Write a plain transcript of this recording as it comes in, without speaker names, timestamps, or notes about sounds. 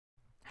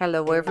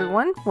Hello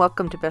everyone,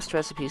 welcome to Best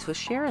Recipes with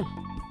Sharon.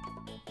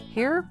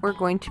 Here we're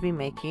going to be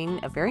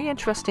making a very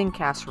interesting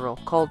casserole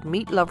called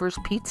Meat Lover's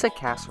Pizza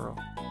Casserole.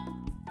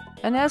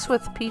 And as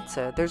with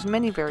pizza, there's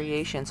many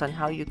variations on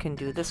how you can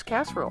do this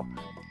casserole.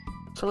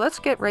 So let's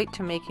get right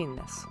to making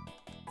this.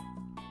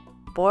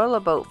 Boil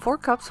about 4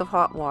 cups of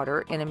hot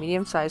water in a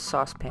medium-sized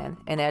saucepan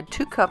and add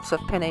 2 cups of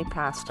penne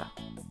pasta.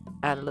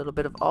 Add a little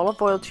bit of olive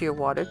oil to your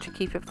water to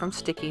keep it from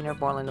sticking or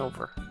boiling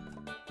over.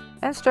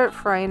 And start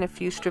frying a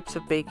few strips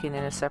of bacon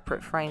in a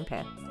separate frying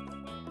pan.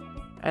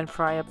 And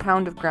fry a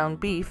pound of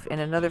ground beef in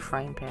another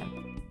frying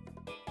pan.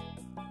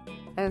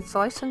 And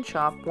slice and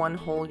chop 1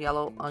 whole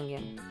yellow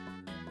onion.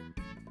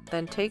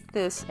 Then take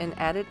this and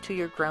add it to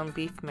your ground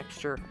beef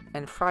mixture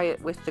and fry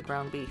it with the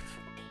ground beef.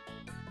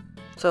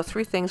 So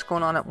 3 things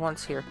going on at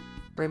once here.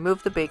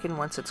 Remove the bacon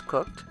once it's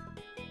cooked.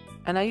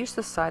 And I use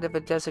the side of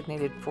a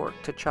designated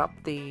fork to chop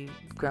the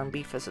ground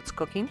beef as it's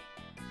cooking.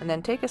 And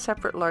then take a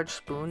separate large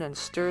spoon and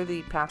stir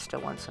the pasta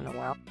once in a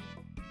while.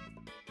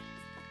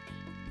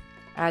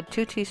 Add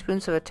 2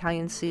 teaspoons of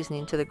Italian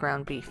seasoning to the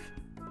ground beef.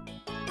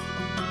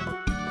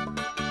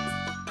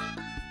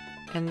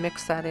 And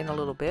mix that in a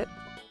little bit.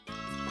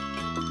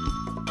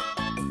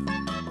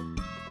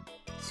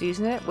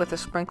 Season it with a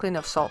sprinkling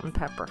of salt and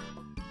pepper.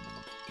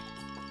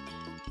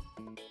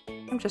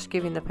 I'm just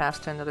giving the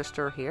pasta another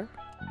stir here.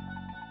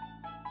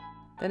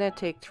 Then I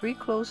take 3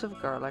 cloves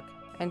of garlic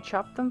and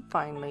chop them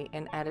finely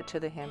and add it to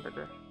the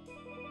hamburger.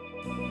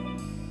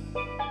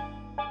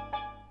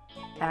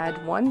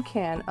 Add 1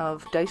 can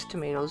of diced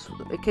tomatoes.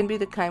 It can be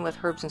the kind with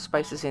herbs and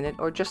spices in it,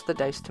 or just the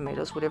diced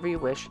tomatoes, whatever you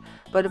wish,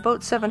 but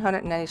about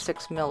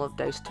 796 ml of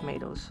diced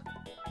tomatoes.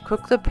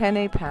 Cook the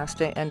penne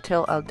pasta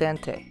until al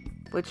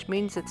dente, which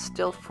means it's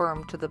still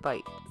firm to the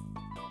bite.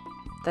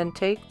 Then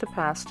take the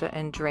pasta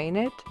and drain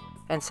it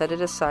and set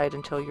it aside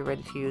until you're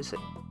ready to use it.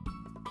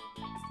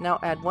 Now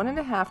add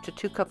 1½ to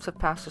 2 cups of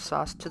pasta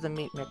sauce to the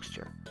meat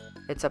mixture.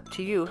 It's up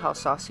to you how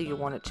saucy you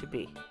want it to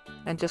be,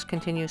 and just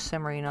continue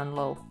simmering on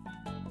low.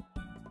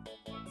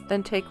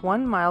 Then take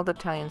 1 mild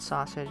Italian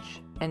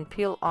sausage and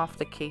peel off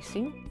the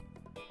casing,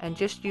 and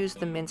just use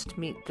the minced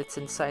meat that's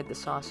inside the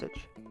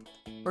sausage.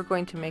 We're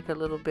going to make a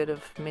little bit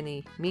of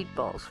mini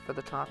meatballs for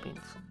the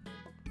toppings.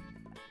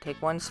 Take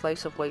 1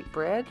 slice of white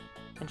bread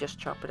and just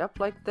chop it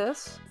up like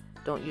this.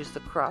 Don't use the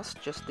crust,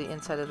 just the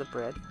inside of the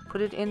bread. Put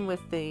it in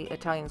with the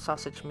Italian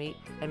sausage meat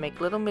and make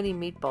little mini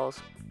meatballs.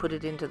 Put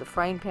it into the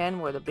frying pan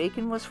where the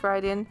bacon was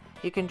fried in.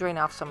 You can drain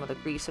off some of the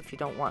grease if you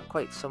don't want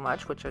quite so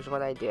much, which is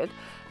what I did.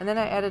 And then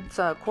I added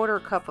a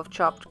 1/4 cup of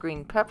chopped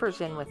green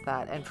peppers in with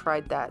that and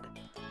fried that.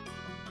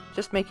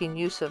 Just making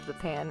use of the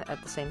pan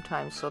at the same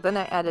time. So then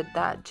I added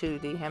that to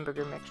the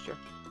hamburger mixture.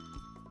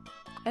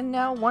 And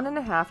now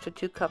 1½ to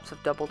 2 cups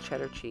of double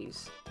cheddar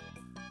cheese.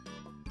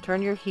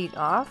 Turn your heat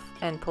off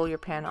and pull your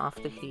pan off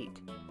the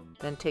heat.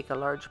 Then take a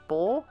large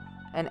bowl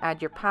and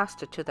add your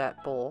pasta to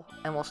that bowl,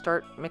 and we'll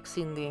start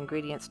mixing the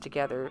ingredients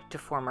together to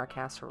form our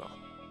casserole.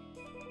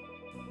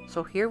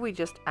 So here we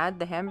just add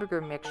the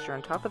hamburger mixture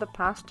on top of the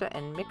pasta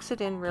and mix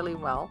it in really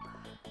well.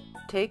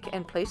 Take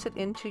and place it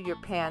into your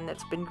pan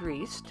that's been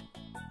greased.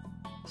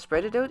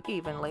 Spread it out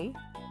evenly.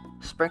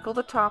 Sprinkle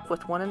the top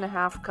with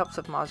 1½ cups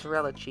of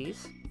mozzarella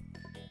cheese.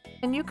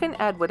 And you can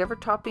add whatever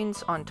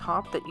toppings on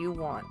top that you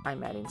want.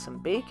 I'm adding some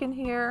bacon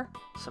here,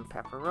 some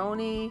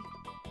pepperoni,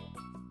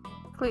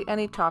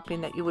 any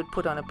topping that you would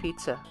put on a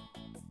pizza.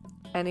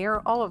 And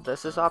here, all of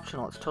this is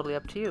optional. It's totally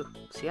up to you.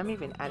 See, I'm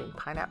even adding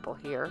pineapple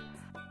here.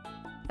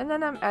 And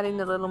then I'm adding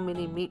the little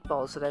mini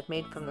meatballs that I've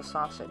made from the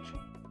sausage,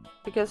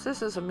 because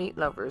this is a meat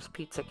lover's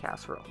pizza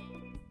casserole.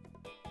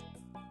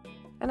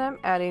 And I'm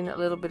adding a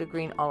little bit of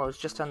green olives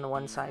just on the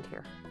one side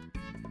here.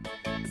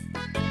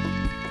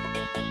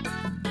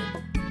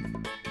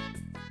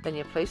 Then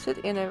you place it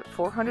in a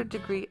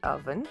 400-degree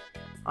oven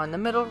on the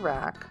middle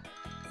rack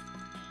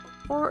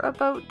for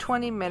about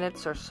 20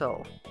 minutes or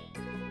so.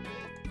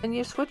 And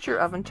you switch your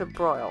oven to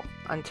broil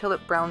until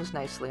it browns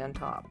nicely on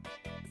top.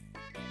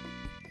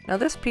 Now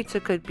this pizza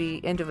could be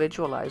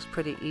individualized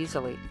pretty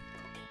easily.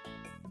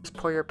 Just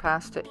pour your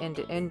pasta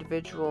into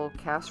individual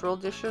casserole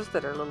dishes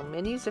that are little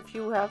minis if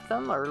you have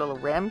them, or little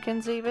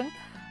ramekins even,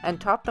 and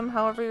top them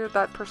however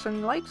that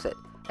person likes it,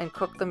 and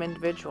cook them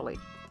individually.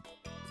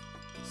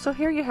 So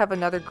here you have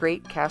another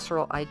great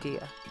casserole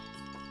idea.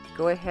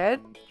 Go ahead,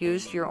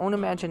 use your own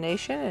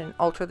imagination and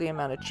alter the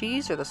amount of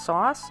cheese or the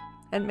sauce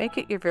and make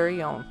it your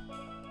very own.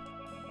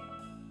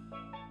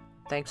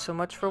 Thanks so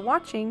much for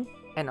watching,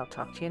 and I'll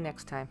talk to you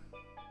next time.